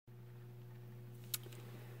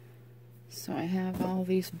So I have all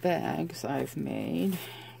these bags I've made,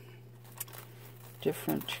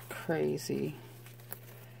 different crazy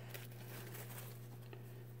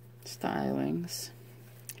stylings,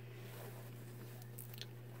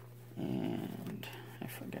 and I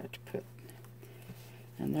forgot to put,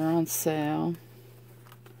 and they're on sale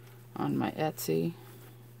on my Etsy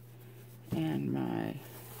and my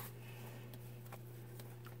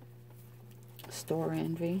Store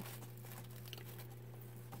Envy.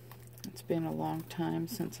 It's been a long time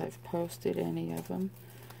since I've posted any of them,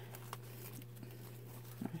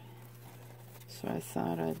 so I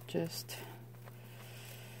thought I'd just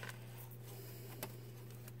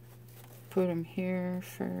put them here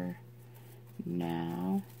for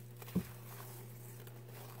now.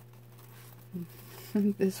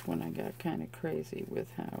 This one I got kind of crazy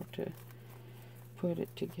with how to put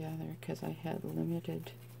it together because I had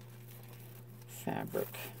limited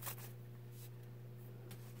fabric.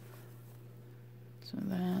 So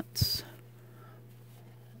that's,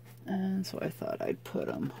 and so I thought I'd put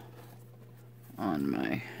them on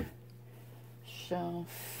my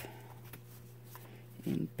shelf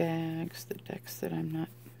in bags, the decks that I'm not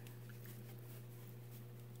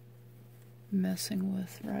messing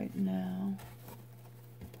with right now.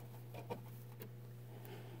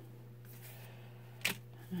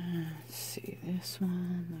 Let's see, this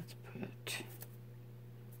one, let's put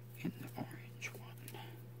in the orange one.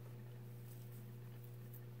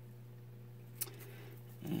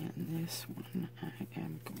 And this one I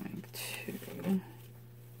am going to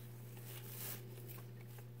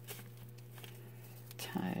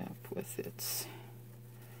tie up with its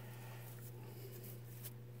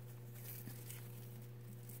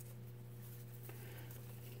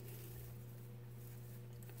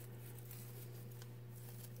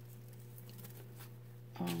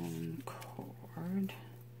own cord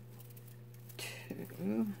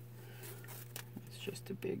to, it's just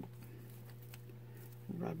a big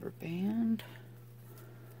rubber band.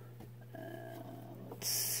 Let's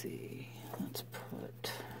see, let's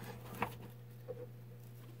put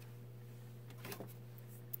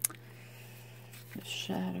the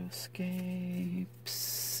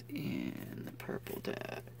Shadowscapes in the purple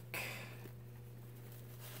deck,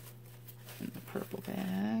 in the purple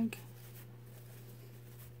bag.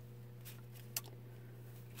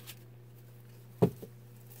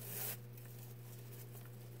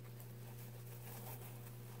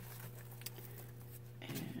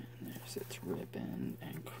 Its ribbon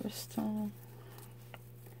and crystal.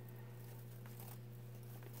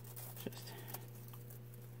 Just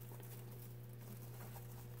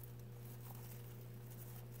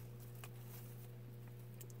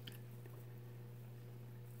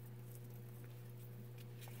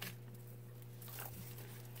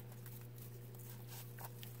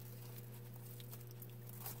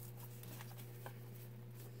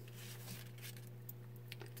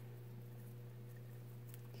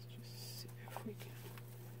we can.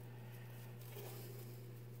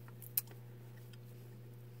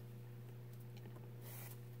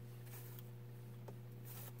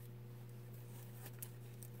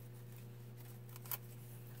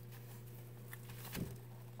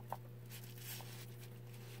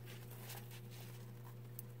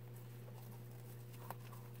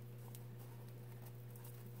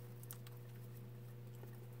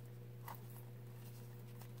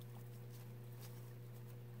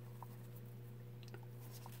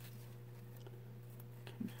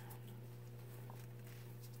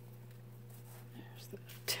 The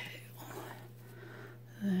tail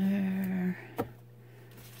there.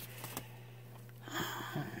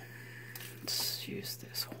 Let's use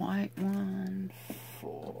this white one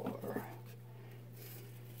for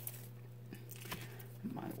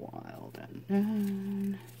my Wild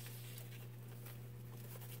Unknown.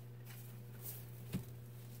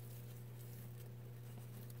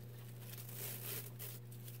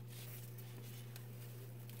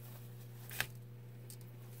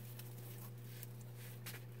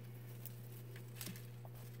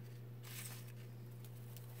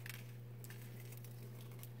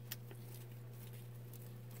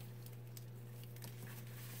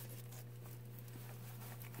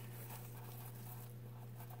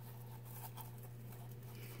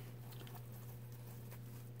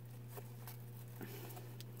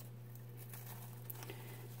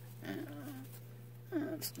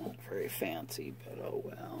 It's not very fancy, but oh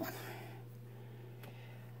well.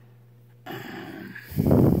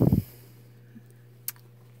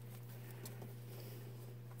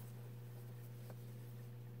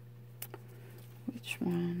 Which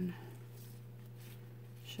one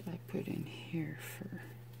should I put in here for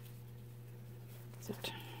a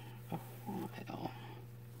while?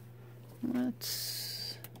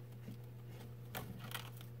 Let's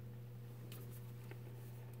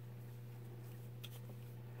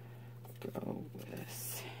go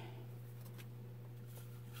with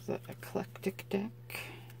the Eclectic deck.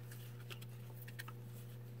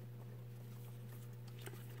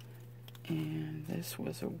 And this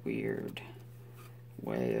was a weird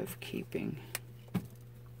way of keeping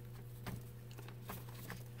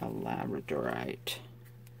a Labradorite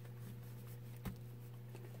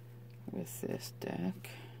with this deck.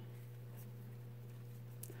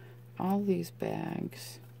 All these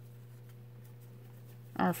bags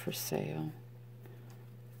are for sale.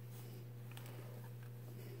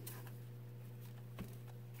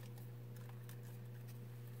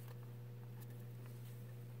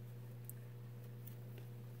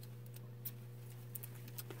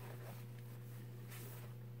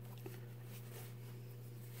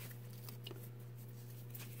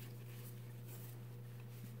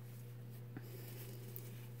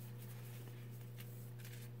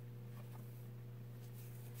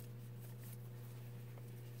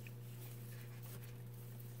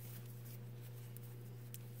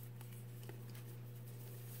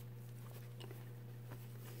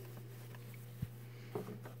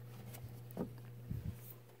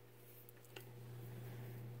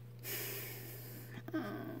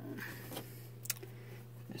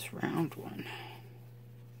 This round one.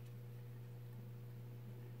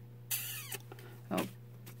 Oh,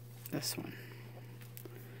 this one.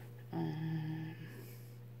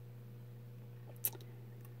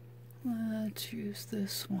 Let's use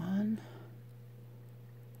this one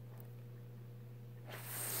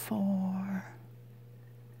for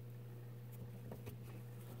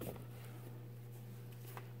let's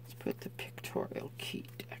put the Pictorial Key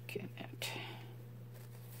deck in it.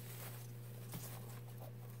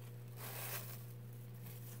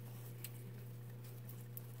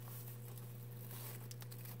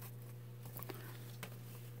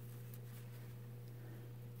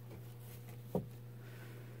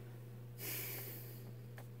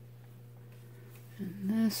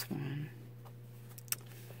 And this one,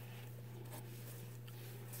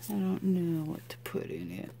 I don't know what to put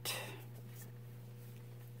in it.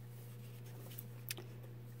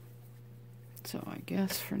 So I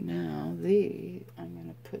guess for now, I'm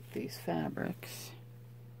going to put these fabrics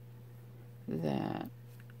that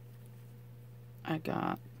I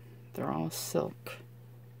got. They're all silk,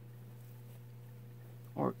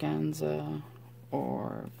 organza,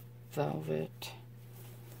 or velvet.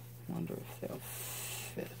 Wonder if they'll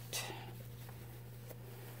fit.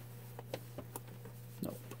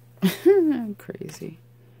 Nope. I'm crazy.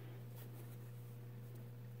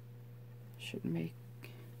 Should make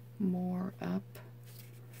more up.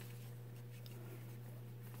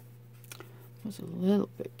 Was a little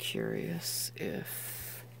bit curious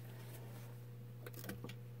if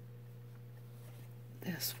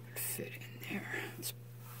this would fit in there.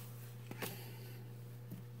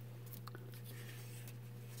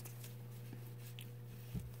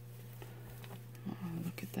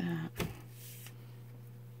 Look at that.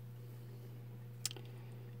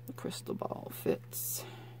 The crystal ball fits.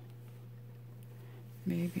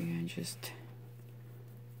 Maybe I just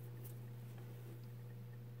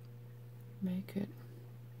make it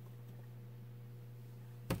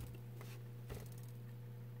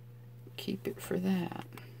keep it for that.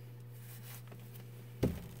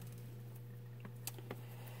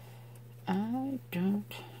 I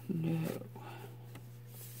don't know.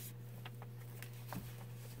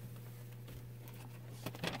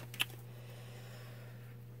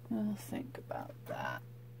 I'll think about that.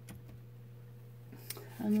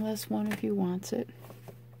 Unless one of you wants it.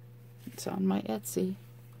 It's on my Etsy.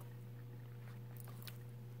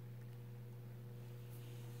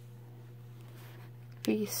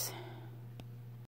 Peace.